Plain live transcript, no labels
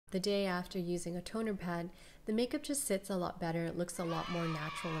The day after using a toner pad, the makeup just sits a lot better. It looks a lot more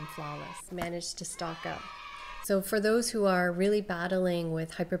natural and flawless. Managed to stock up. So for those who are really battling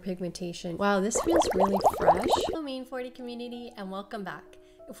with hyperpigmentation, wow, this feels really fresh. Hello Mean 40 community and welcome back.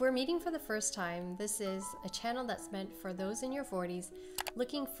 If we're meeting for the first time, this is a channel that's meant for those in your 40s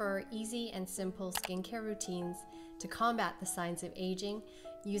looking for easy and simple skincare routines to combat the signs of aging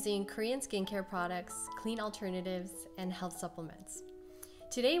using Korean skincare products, clean alternatives, and health supplements.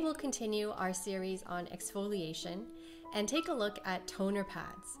 Today we'll continue our series on exfoliation and take a look at toner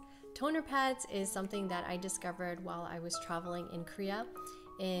pads. Toner pads is something that I discovered while I was traveling in Korea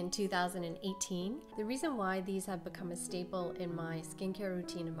in 2018. The reason why these have become a staple in my skincare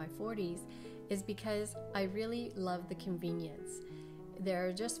routine in my 40s is because I really love the convenience.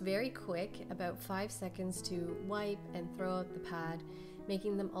 They're just very quick, about 5 seconds to wipe and throw out the pad,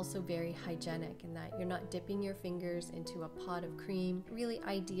 making them also very hygienic in that you're not dipping your fingers into a pot of cream. Really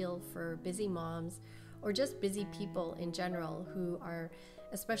ideal for busy moms or just busy people in general who are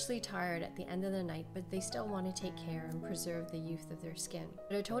especially tired at the end of the night, but they still want to take care and preserve the youth of their skin.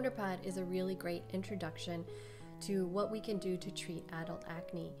 But a toner pad is a really great introduction to what we can do to treat adult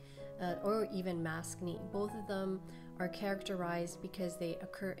acne or even maskne. Both of them are characterized because they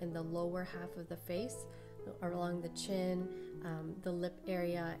occur in the lower half of the face, along the chin, the lip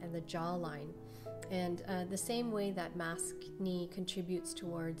area, and the jawline. And the same way that maskne contributes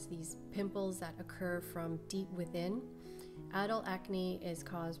towards these pimples that occur from deep within, adult acne is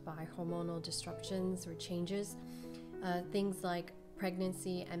caused by hormonal disruptions or changes. Things like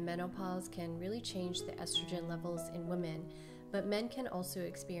pregnancy and menopause can really change the estrogen levels in women, but men can also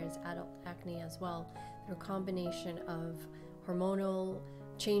experience adult acne as well through a combination of hormonal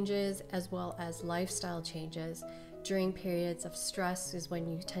changes as well as lifestyle changes. During periods of stress is when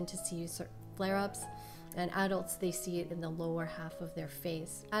you tend to see certain flare-ups, and adults, they see it in the lower half of their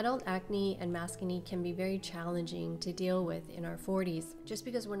face. Adult acne and maskne can be very challenging to deal with in our 40s just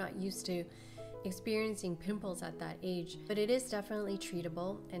because we're not used to experiencing pimples at that age, but it is definitely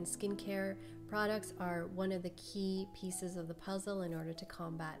treatable, and skincare products are one of the key pieces of the puzzle in order to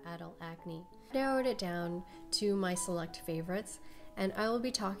combat adult acne. I narrowed it down to my select favorites, and I will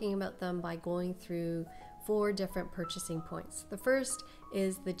be talking about them by going through 4 different purchasing points. The first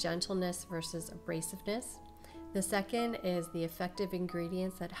is the gentleness versus abrasiveness. The second is the effective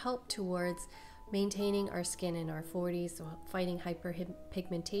ingredients that help towards maintaining our skin in our 40s, so fighting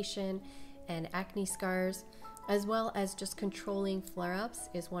hyperpigmentation and acne scars, as well as just controlling flare-ups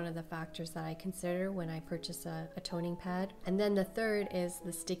is one of the factors that I consider when I purchase a toning pad. And then the third is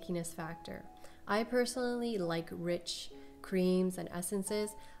the stickiness factor. I personally like rich creams and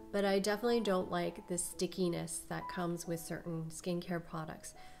essences, but I definitely don't like the stickiness that comes with certain skincare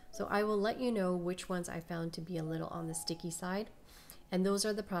products. So I will let you know which ones I found to be a little on the sticky side. And those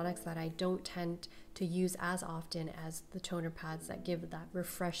are the products that I don't tend to use as often as the toner pads that give that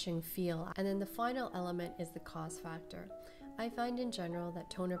refreshing feel. And then the final element is the cost factor. I find in general that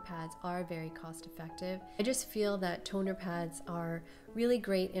toner pads are very cost effective. I just feel that toner pads are really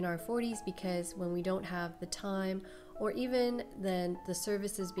great in our 40s because when we don't have the time, or even then the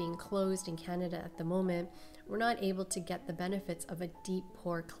services being closed in Canada at the moment, we're not able to get the benefits of a deep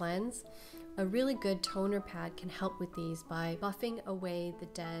pore cleanse. A really good toner pad can help with these by buffing away the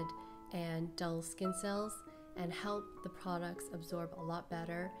dead and dull skin cells and help the products absorb a lot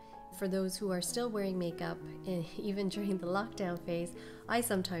better. For those who are still wearing makeup, even during the lockdown phase, I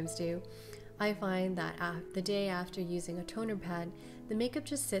sometimes do, I find that the day after using a toner pad, the makeup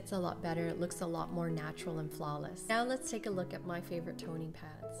just sits a lot better. It looks a lot more natural and flawless. Now let's take a look at my favorite toning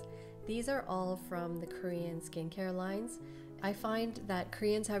pads. These are all from the Korean skincare lines. I find that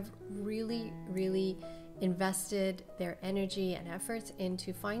Koreans have really invested their energy and efforts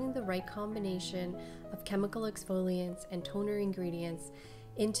into finding the right combination of chemical exfoliants and toner ingredients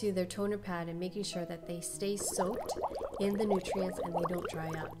into their toner pad and making sure that they stay soaked in the nutrients and they don't dry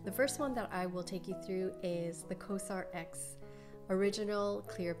up. The first one that I will take you through is the Cosrx Original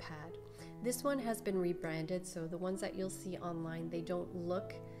Clear Pad. This one has been rebranded, so the ones that you'll see online, they don't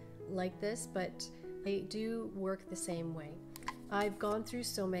look like this, but they do work the same way. I've gone through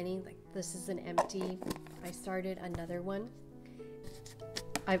so many, like this is an empty. I started another one.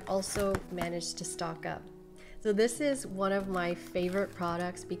 I've also managed to stock up. So this is one of my favorite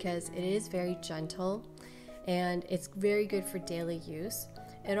products because it is very gentle and it's very good for daily use.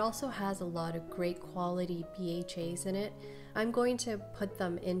 It also has a lot of great quality BHAs in it. I'm going to put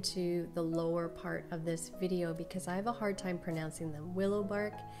them into the lower part of this video because I have a hard time pronouncing them. Willow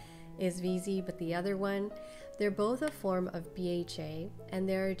bark is VZ, but the other one, They're both a form of BHA, and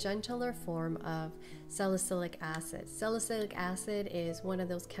they're a gentler form of salicylic acid. Salicylic acid is one of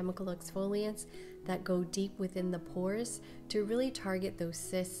those chemical exfoliants that go deep within the pores to really target those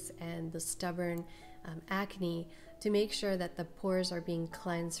cysts and the stubborn acne, to make sure that the pores are being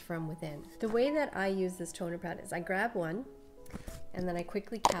cleansed from within. The way that I use this toner pad is I grab one and then I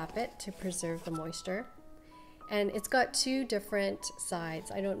quickly cap it to preserve the moisture. And it's got two different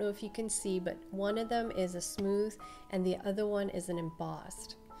sides. I don't know if you can see, but one of them is a smooth and the other one is an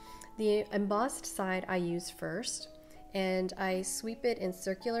embossed. The embossed side I use first, and I sweep it in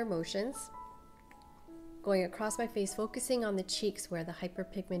circular motions, going across my face, focusing on the cheeks where the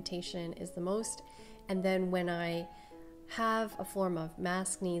hyperpigmentation is the most. And then when I have a form of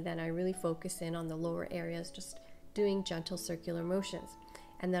acne, then I really focus in on the lower areas, just doing gentle circular motions.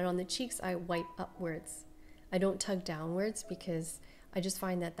 And then on the cheeks, I wipe upwards. I don't tug downwards because I just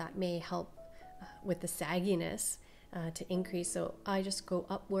find that that may help with the sagginess to increase. So I just go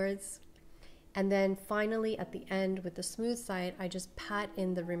upwards. And then finally at the end with the smooth side, I just pat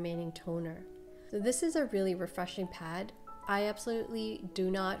in the remaining toner. So this is a really refreshing pad. I absolutely do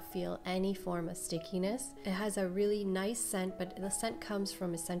not feel any form of stickiness. It has a really nice scent, but the scent comes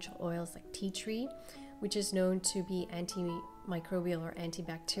from essential oils like tea tree, which is known to be antimicrobial or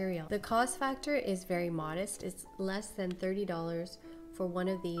antibacterial. The cost factor is very modest. It's less than $30 for one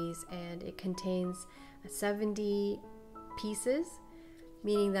of these, and it contains 70 pieces,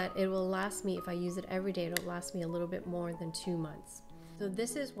 meaning that it will last me, if I use it every day, it'll last me a little bit more than 2 months. So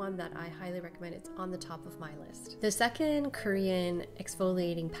this is one that I highly recommend. It's on the top of my list. The second Korean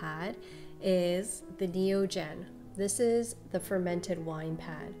exfoliating pad is the Neogen. This is the fermented wine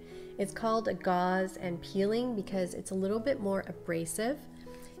pad. It's called a gauze and peeling because it's a little bit more abrasive.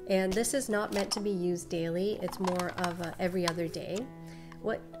 And this is not meant to be used daily. It's more of a every other day.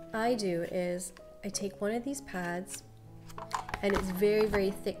 What I do is I take one of these pads, and it's very, very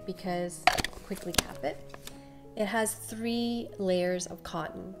thick because, quickly cap it. It has 3 layers of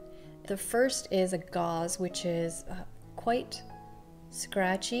cotton. The first is a gauze, which is quite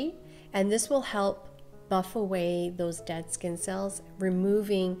scratchy, and this will help buff away those dead skin cells,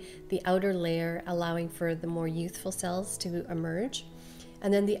 removing the outer layer, allowing for the more youthful cells to emerge.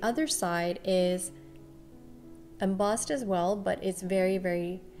 And then the other side is embossed as well, but it's very,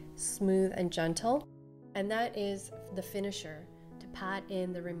 very smooth and gentle. And that is the finisher to pat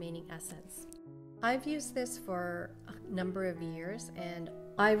in the remaining essence. I've used this for a number of years, and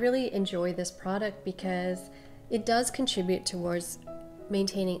I really enjoy this product because it does contribute towards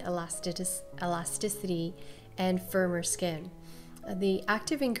maintaining elasticity and firmer skin. The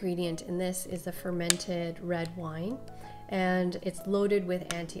active ingredient in this is the fermented red wine, and it's loaded with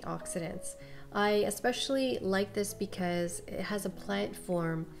antioxidants. I especially like this because it has a plant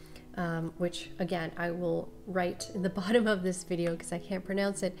form, which again I will write in the bottom of this video because I can't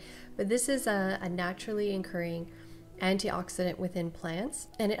pronounce it, but this is a naturally occurring antioxidant within plants,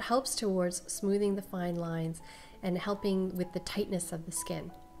 and it helps towards smoothing the fine lines and helping with the tightness of the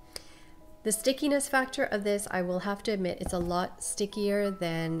skin. The stickiness factor of this, I will have to admit, it's a lot stickier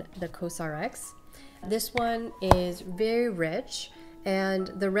than the Cosrx. This one is very rich, and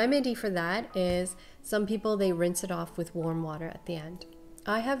the remedy for that is some people, they rinse it off with warm water at the end.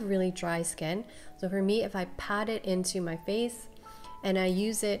 I have really dry skin, so for me, if I pat it into my face and I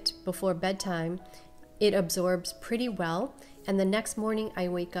use it before bedtime, it absorbs pretty well, and the next morning I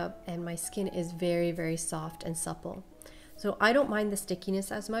wake up and my skin is very, very soft and supple. So I don't mind the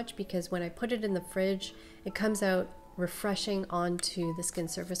stickiness as much because when I put it in the fridge, it comes out refreshing onto the skin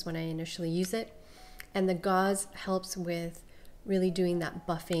surface when I initially use it. And the gauze helps with really doing that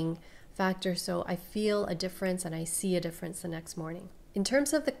buffing factor, so I feel a difference and I see a difference the next morning. In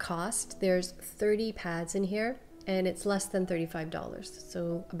terms of the cost, there's 30 pads in here, and it's less than $35,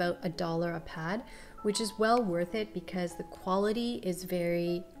 so about $1 a pad, which is well worth it because the quality is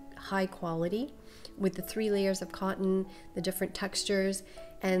very high quality with the 3 layers of cotton, the different textures,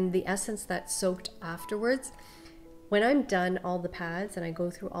 and the essence that's soaked afterwards. When I'm done all the pads and I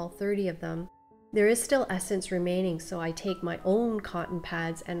go through all 30 of them, there is still essence remaining, so I take my own cotton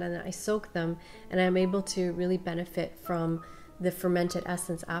pads and then I soak them, and I'm able to really benefit from the fermented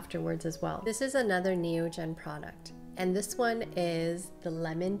essence afterwards as well. This is another Neogen product, and this one is the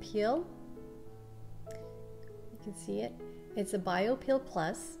lemon peel. You can see it. It's a Bio Peel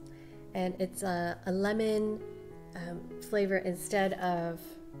Plus, and it's a lemon flavor instead of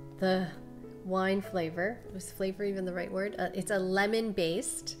the wine flavor. Was flavor even the right word? It's a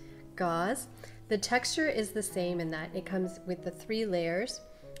lemon-based gauze. The texture is the same in that it comes with the 3 layers,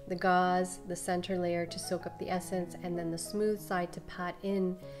 the gauze, the center layer to soak up the essence, and then the smooth side to pat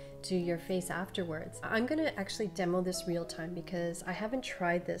in to your face afterwards. I'm gonna actually demo this real time because I haven't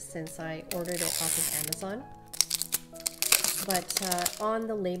tried this since I ordered it off of Amazon. But on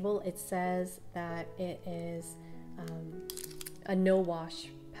the label it says that it is a no wash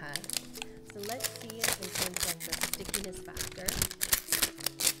pad. So let's see it in terms of the stickiness factor.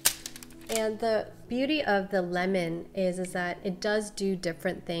 And the beauty of the lemon is that it does do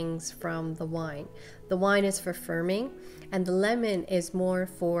different things from the wine. The wine is for firming, and the lemon is more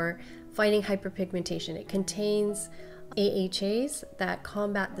for fighting hyperpigmentation. It contains AHAs that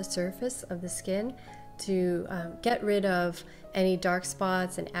combat the surface of the skin to get rid of any dark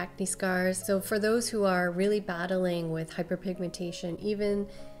spots and acne scars. So for those who are really battling with hyperpigmentation, even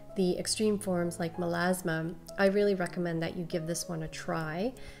the extreme forms like melasma, I really recommend that you give this one a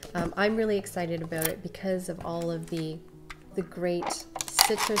try. I'm really excited about it because of all of the great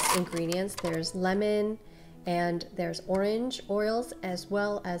citrus ingredients. There's lemon and there's orange oils as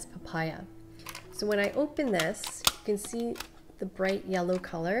well as papaya. So when I open this, you can see the bright yellow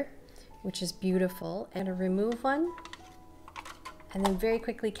color, which is beautiful. And I remove one and then very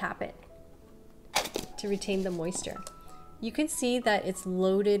quickly cap it to retain the moisture. You can see that it's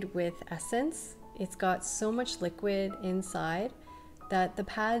loaded with essence. It's got so much liquid inside that the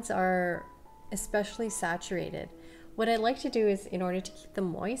pads are especially saturated. What I like to do is, in order to keep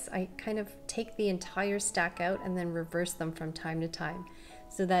them moist, I kind of take the entire stack out and then reverse them from time to time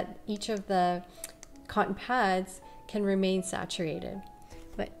so that each of the cotton pads can remain saturated.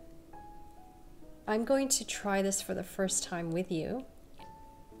 But I'm going to try this for the first time with you.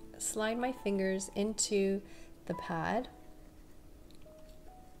 Slide my fingers into the pad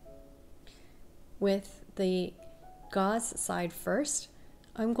with the gauze side first.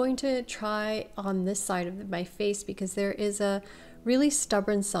 I'm going to try on this side of my face because there is a really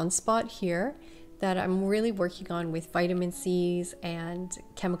stubborn sunspot here that I'm really working on with vitamin C's and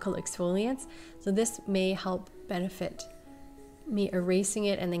chemical exfoliants. So this may help benefit me erasing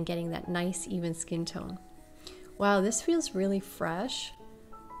it and then getting that nice even skin tone. Wow, this feels really fresh.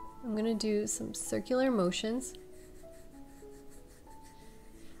 I'm gonna do some circular motions.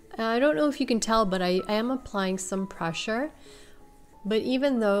 I don't know if you can tell, but I am applying some pressure. But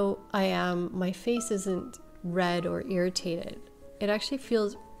even though my face isn't red or irritated, it actually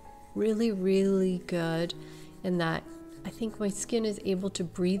feels really, really good in that I think my skin is able to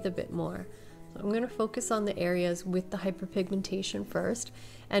breathe a bit more. So I'm going to focus on the areas with the hyperpigmentation first.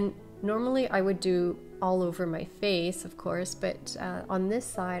 And normally I would do all over my face, of course, but on this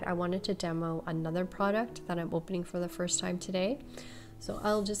side, I wanted to demo another product that I'm opening for the first time today. So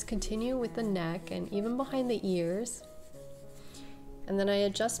I'll just continue with the neck and even behind the ears. And then I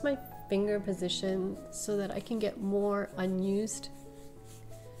adjust my finger position so that I can get more unused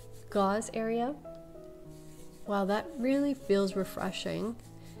gauze area. Wow, that really feels refreshing.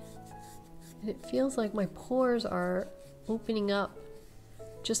 It feels like my pores are opening up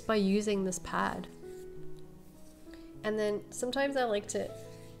just by using this pad. And then sometimes I like to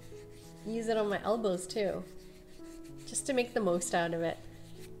use it on my elbows too, just to make the most out of it.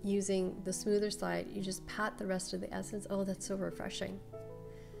 Using the smoother side, you just pat the rest of the essence. Oh, that's so refreshing.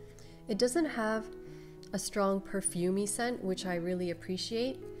 It doesn't have a strong perfumey scent, which I really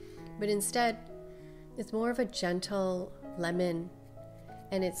appreciate, but instead it's more of a gentle lemon,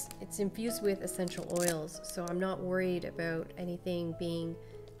 and it's infused with essential oils, so I'm not worried about anything being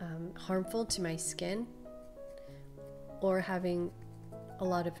harmful to my skin or having a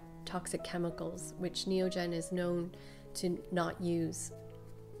lot of toxic chemicals, which Neogen is known to not use.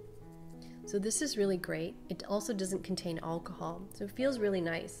 So this is really great. It also doesn't contain alcohol, so it feels really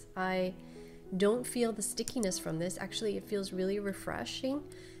nice. I don't feel the stickiness from this. Actually, it feels really refreshing,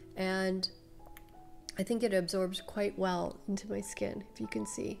 and I think it absorbs quite well into my skin, if you can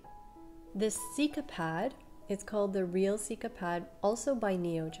see. This Cica pad, it's called the Real Cica pad, also by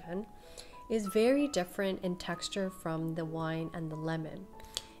Neogen, is very different in texture from the wine and the lemon.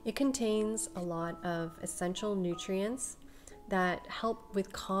 It contains a lot of essential nutrients that help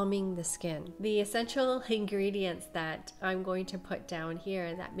with calming the skin. The essential ingredients that I'm going to put down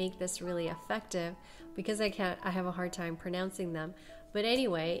here that make this really effective, because I have a hard time pronouncing them. But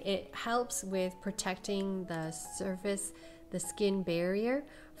anyway, it helps with protecting the surface, the skin barrier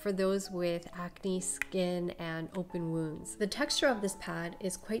for those with acne skin and open wounds. The texture of this pad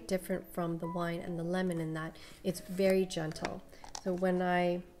is quite different from the wine and the lemon in that it's very gentle. So when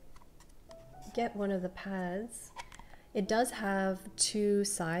I get one of the pads, it does have two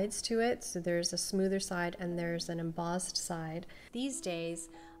sides to it. So there's a smoother side and there's an embossed side. These days,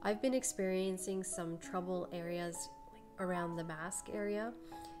 I've been experiencing some trouble areas around the mask area.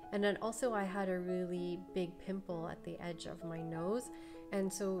 And then also I had a really big pimple at the edge of my nose.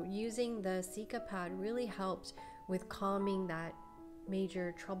 And so using the Cica pad really helped with calming that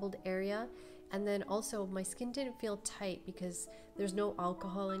major troubled area. And then also my skin didn't feel tight because there's no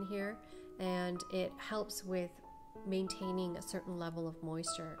alcohol in here, and it helps with maintaining a certain level of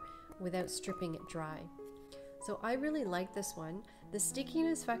moisture without stripping it dry. So I really like this one. The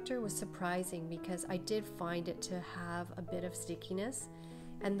stickiness factor was surprising because I did find it to have a bit of stickiness,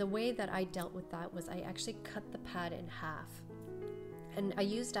 and the way that I dealt with that was I actually cut the pad in half, and I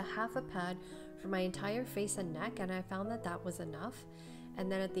used a half a pad for my entire face and neck, and I found that that was enough. And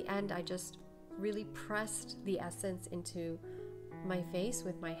then at the end I just really pressed the essence into my face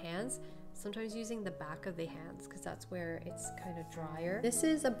with my hands, sometimes using the back of the hands because that's where it's kind of drier. This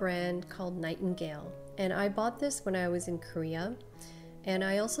is a brand called Nightingale, and I bought this when I was in Korea, and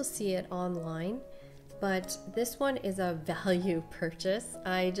I also see it online, but this one is a value purchase.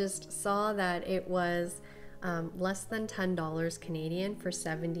 I just saw that it was less than $10 Canadian for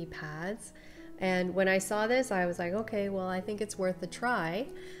 70 pads. And when I saw this, I was like, okay, well, I think it's worth a try.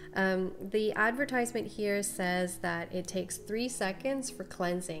 The advertisement here says that it takes 3 seconds for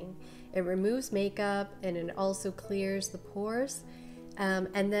cleansing. It removes makeup and it also clears the pores.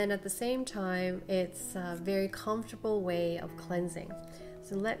 And then at the same time, it's a very comfortable way of cleansing.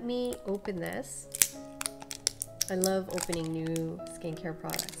 So let me open this. I love opening new skincare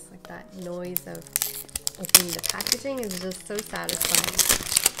products. Like that noise of opening the packaging is just so satisfying.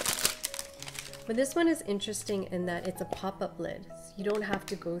 But this one is interesting in that it's a pop-up lid. So you don't have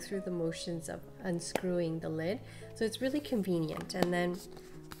to go through the motions of unscrewing the lid. So it's really convenient. And then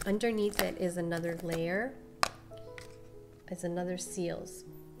underneath it is another layer. It's another seals.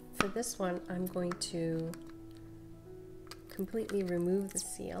 For this one, I'm going to completely remove the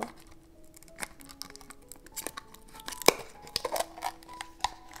seal.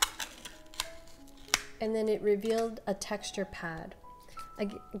 And then it revealed a texture pad.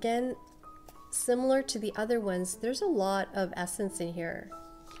 Again, similar to the other ones, there's a lot of essence in here.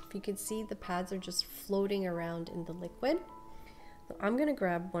 If you can see, the pads are just floating around in the liquid. So I'm gonna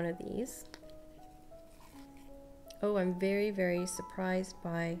grab one of these. Oh, I'm very, very surprised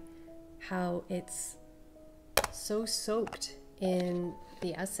by how it's so soaked in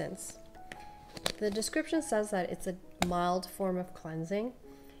the essence. The description says that it's a mild form of cleansing,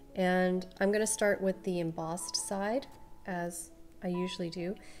 and I'm gonna start with the embossed side, as I usually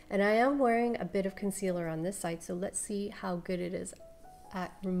do. And I am wearing a bit of concealer on this side, so let's see how good it is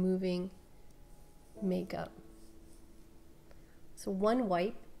at removing makeup. So one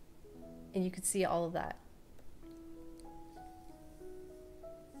wipe, and you can see all of that.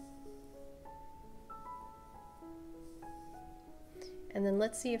 And then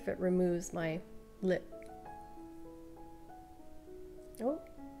let's see if it removes my lip. Oh,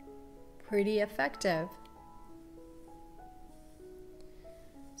 pretty effective.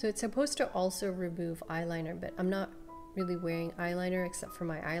 So it's supposed to also remove eyeliner, but I'm not really wearing eyeliner except for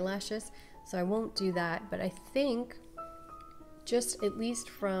my eyelashes, so I won't do that. But I think just at least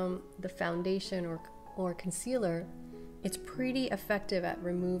from the foundation or concealer, it's pretty effective at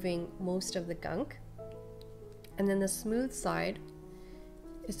removing most of the gunk. And then the smooth side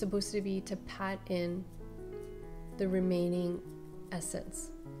is supposed to be to pat in the remaining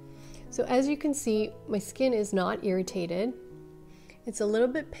essence. So as you can see, my skin is not irritated. It's a little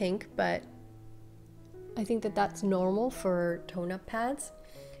bit pink, but I think that that's normal for tone-up pads.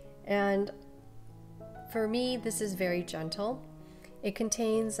 And for me, this is very gentle. It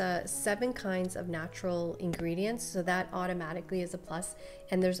contains 7 kinds of natural ingredients, so that automatically is a plus.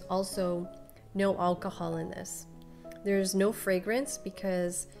 And there's also no alcohol in this. There's no fragrance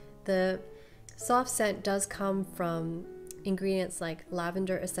because the soft scent does come from ingredients like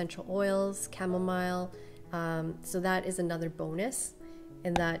lavender essential oils, chamomile, so that is another bonus,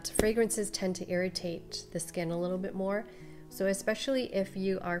 in that fragrances tend to irritate the skin a little bit more. So especially if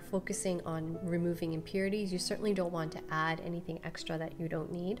you are focusing on removing impurities, you certainly don't want to add anything extra that you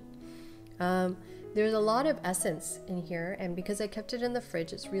don't need. There's a lot of essence in here, and because I kept it in the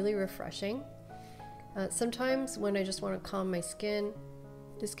fridge, it's really refreshing. Sometimes when I just want to calm my skin,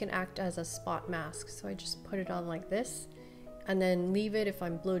 this can act as a spot mask. So I just put it on like this and then leave it if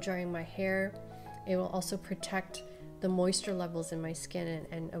I'm blow drying my hair. It will also protect the moisture levels in my skin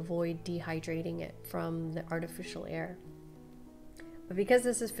and avoid dehydrating it from the artificial air. But because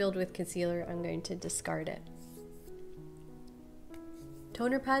this is filled with concealer, I'm going to discard it.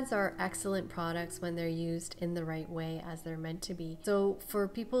 Toner pads are excellent products when they're used in the right way, as they're meant to be. So for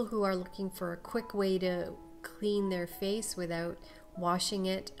people who are looking for a quick way to clean their face without washing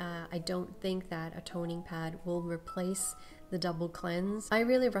it, I don't think that a toning pad will replace the double cleanse. I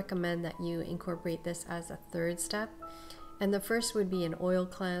really recommend that you incorporate this as a third step. And the first would be an oil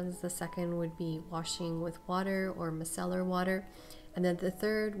cleanse, the second would be washing with water or micellar water, and then the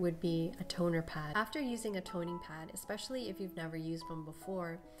third would be a toner pad. After using a toning pad, especially if you've never used one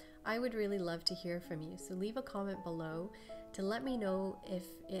before, I would really love to hear from you. So leave a comment below to let me know if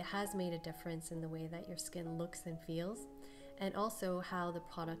it has made a difference in the way that your skin looks and feels, and also how the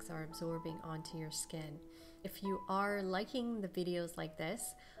products are absorbing onto your skin. If you are liking the videos like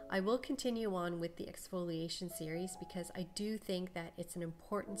this, I will continue on with the exfoliation series because I do think that it's an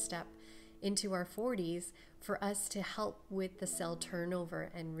important step into our 40s for us to help with the cell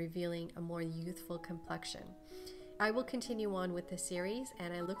turnover and revealing a more youthful complexion. I will continue on with the series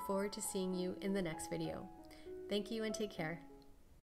and I look forward to seeing you in the next video. Thank you and take care.